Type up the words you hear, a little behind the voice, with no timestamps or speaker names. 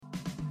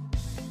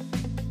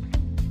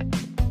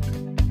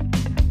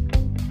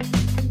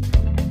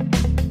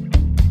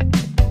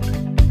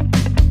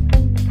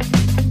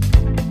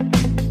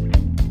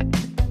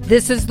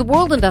This is the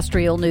World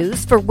Industrial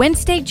News for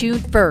Wednesday, June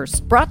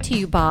 1st, brought to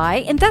you by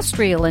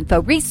Industrial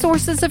Info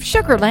Resources of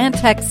Sugar Land,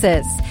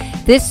 Texas.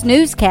 This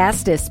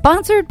newscast is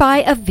sponsored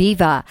by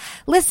Aviva.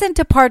 Listen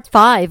to Part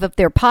 5 of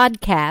their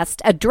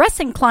podcast,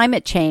 Addressing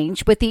Climate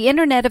Change with the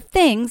Internet of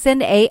Things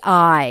and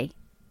AI.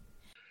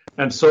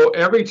 And so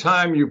every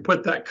time you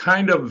put that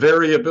kind of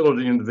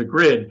variability into the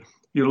grid,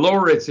 you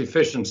lower its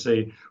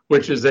efficiency,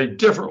 which is a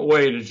different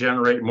way to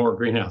generate more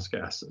greenhouse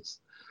gases.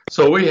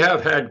 So we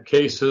have had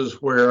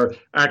cases where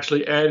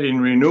actually adding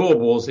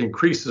renewables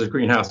increases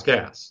greenhouse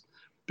gas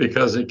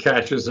because it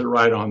catches it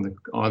right on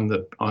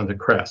the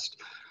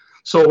crest.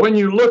 So when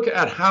you look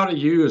at how to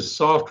use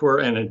software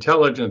and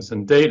intelligence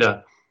and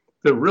data,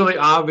 the really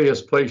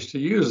obvious place to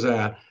use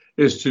that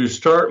is to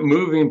start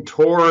moving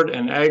toward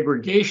an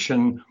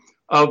aggregation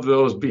of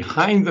those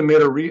behind the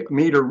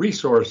meter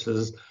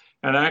resources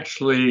and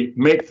actually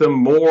make them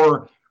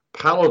more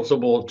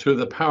palatable to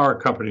the power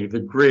company, the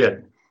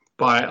grid,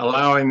 by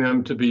allowing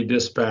them to be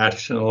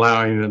dispatched and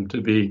allowing them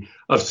to be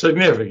of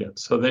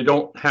significance. So they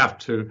don't have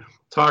to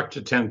talk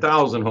to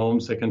 10,000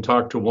 homes, they can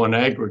talk to one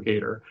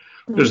aggregator.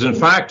 There's in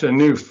fact a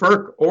new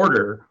FERC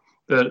order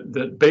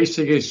that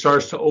basically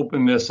starts to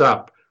open this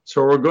up.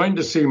 So we're going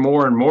to see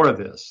more and more of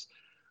this.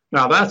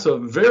 Now that's a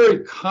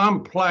very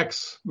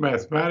complex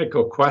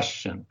mathematical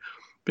question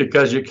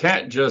because you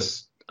can't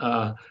just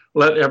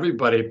let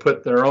everybody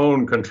put their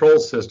own control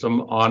system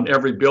on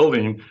every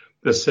building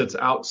that sits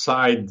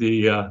outside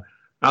the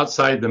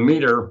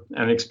meter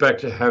and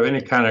expect to have any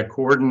kind of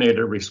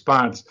coordinated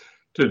response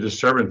to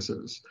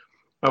disturbances.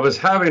 I was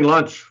having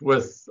lunch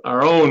with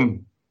our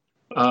own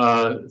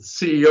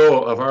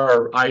CEO of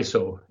our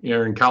ISO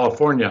here in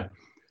California,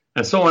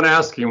 and someone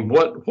asked him,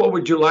 what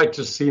would you like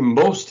to see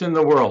most in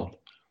the world?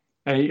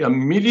 And he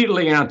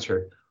immediately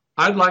answered,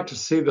 I'd like to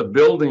see the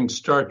buildings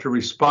start to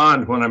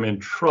respond when I'm in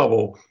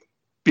trouble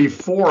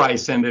before I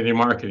send any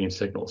marketing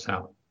signals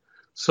out.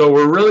 So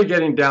we're really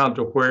getting down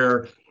to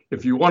where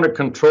if you want to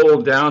control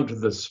down to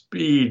the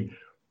speed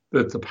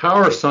that the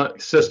power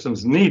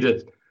systems need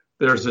it,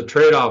 there's a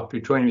trade-off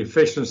between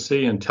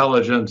efficiency,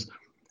 intelligence,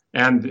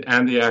 and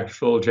the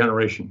actual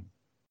generation.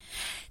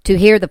 To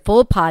hear the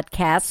full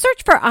podcast,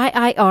 search for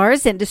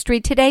IIR's Industry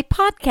Today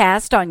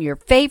podcast on your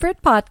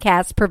favorite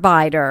podcast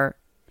provider.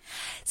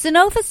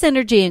 Cenovus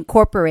Energy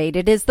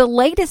Incorporated is the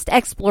latest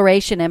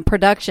exploration and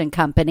production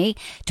company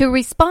to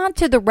respond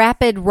to the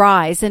rapid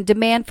rise in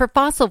demand for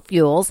fossil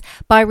fuels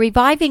by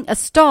reviving a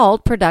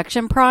stalled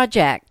production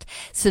project.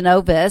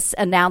 Cenovus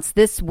announced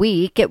this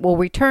week it will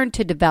return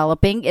to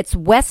developing its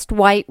West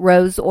White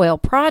Rose Oil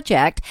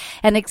project,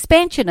 an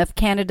expansion of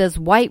Canada's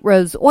White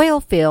Rose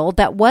oil field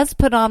that was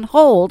put on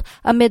hold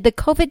amid the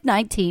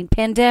COVID-19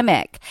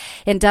 pandemic.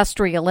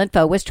 Industrial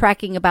Info was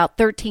tracking about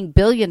 $13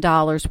 billion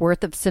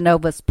worth of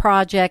Cenovus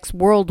projects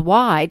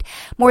worldwide,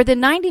 more than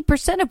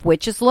 90% of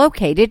which is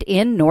located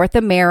in North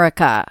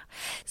America.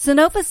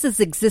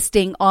 Cenovus's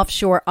existing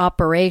offshore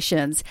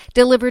operations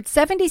delivered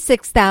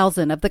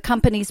 76,000 of the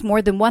company's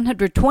more than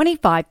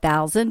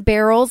 125,000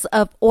 barrels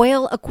of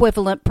oil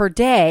equivalent per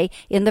day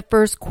in the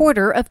first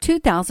quarter of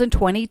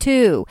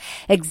 2022.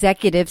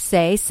 Executives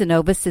say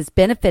Cenovus is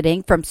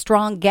benefiting from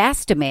strong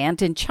gas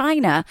demand in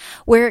China,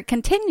 where it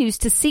continues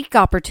to seek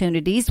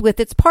opportunities with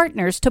its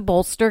partners to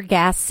bolster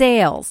gas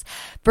sales.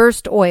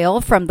 First oil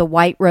from the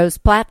White Rose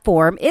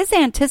platform is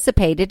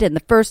anticipated in the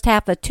first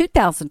half of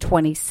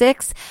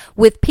 2026,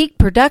 with peak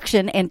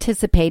production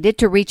anticipated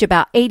to reach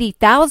about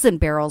 80,000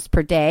 barrels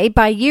per day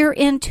by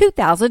year-end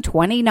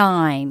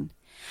 2029.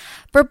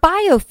 For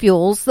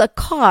biofuels, the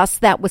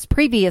cost that was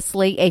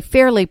previously a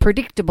fairly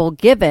predictable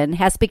given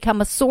has become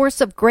a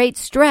source of great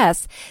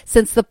stress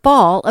since the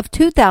fall of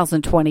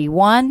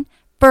 2021.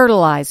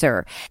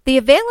 Fertilizer. The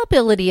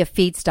availability of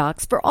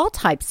feedstocks for all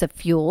types of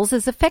fuels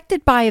is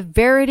affected by a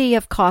variety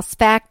of cost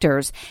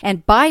factors,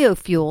 and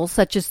biofuels,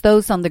 such as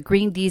those on the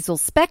green diesel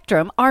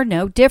spectrum, are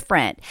no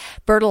different.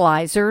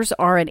 Fertilizers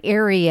are an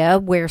area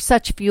where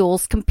such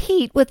fuels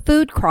compete with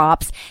food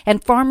crops,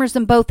 and farmers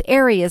in both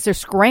areas are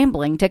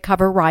scrambling to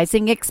cover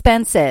rising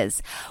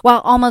expenses. While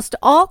almost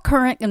all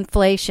current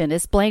inflation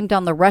is blamed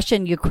on the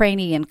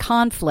Russian-Ukrainian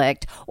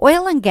conflict,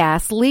 oil and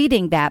gas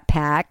leading that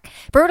pack,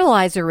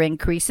 fertilizer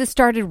increases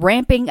started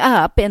ramping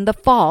up in the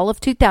fall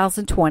of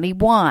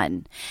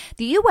 2021.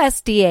 The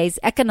USDA's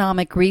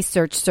Economic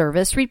Research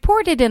Service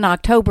reported in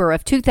October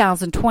of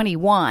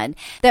 2021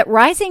 that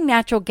rising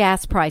natural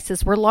gas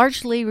prices were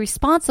largely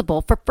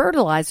responsible for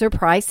fertilizer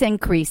price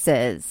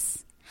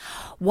increases.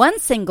 One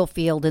single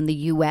field in the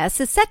U.S.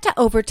 is set to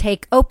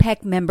overtake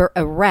OPEC member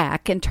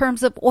Iraq in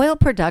terms of oil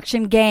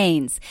production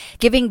gains,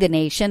 giving the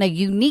nation a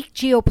unique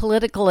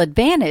geopolitical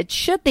advantage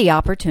should the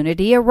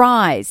opportunity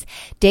arise.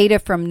 Data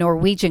from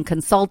Norwegian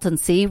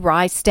consultancy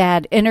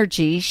Rystad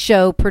Energy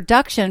show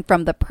production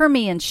from the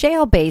Permian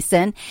Shale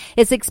Basin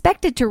is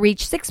expected to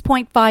reach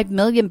 6.5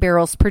 million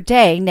barrels per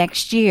day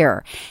next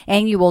year.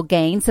 Annual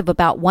gains of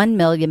about 1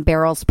 million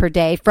barrels per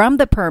day from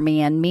the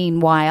Permian,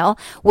 meanwhile,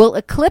 will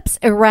eclipse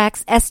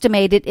Iraq's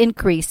estimated estimated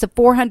increase of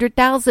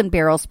 400,000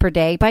 barrels per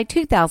day by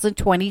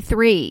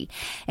 2023.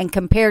 And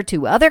compared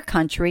to other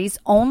countries,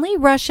 only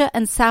Russia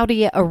and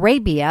Saudi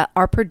Arabia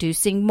are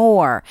producing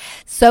more.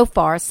 So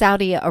far,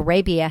 Saudi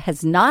Arabia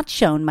has not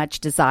shown much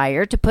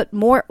desire to put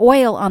more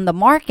oil on the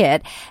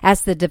market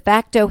as the de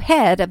facto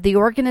head of the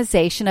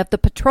Organization of the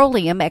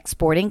Petroleum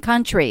Exporting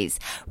Countries.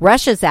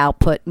 Russia's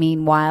output,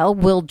 meanwhile,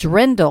 will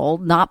dwindle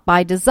not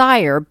by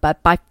desire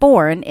but by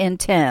foreign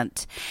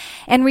intent.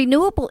 And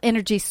renewable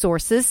energy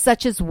sources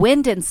such as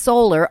wind and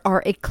solar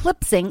are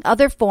eclipsing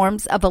other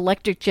forms of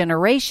electric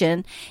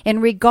generation in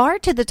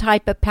regard to the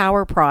type of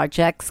power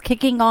projects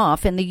kicking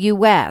off in the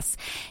U.S.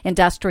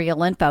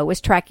 Industrial Info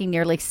is tracking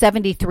nearly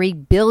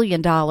 $73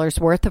 billion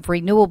worth of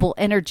renewable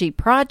energy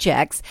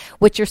projects,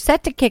 which are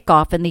set to kick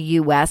off in the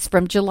U.S.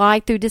 from July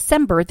through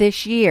December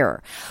this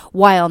year.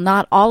 While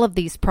not all of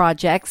these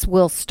projects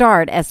will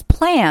start as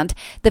planned,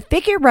 the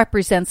figure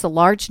represents a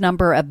large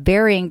number of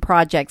varying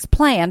projects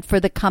planned for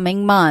the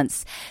coming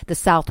months. The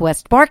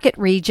Southwest Market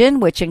region,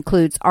 which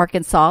includes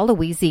Arkansas,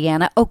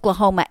 Louisiana,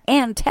 Oklahoma,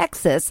 and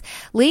Texas,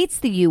 leads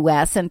the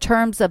U.S. in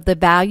terms of the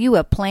value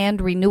of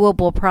planned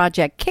renewable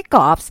project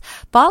kickoffs,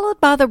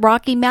 followed by the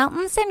Rocky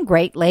Mountains and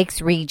Great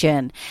Lakes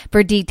region.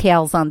 For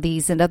details on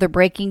these and other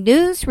breaking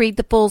news, read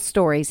the full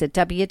stories at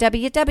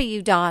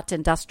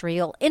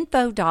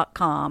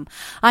www.industrialinfo.com.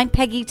 I'm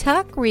Peggy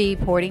Tuck,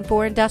 reporting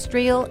for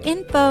Industrial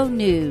Info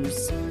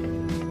News.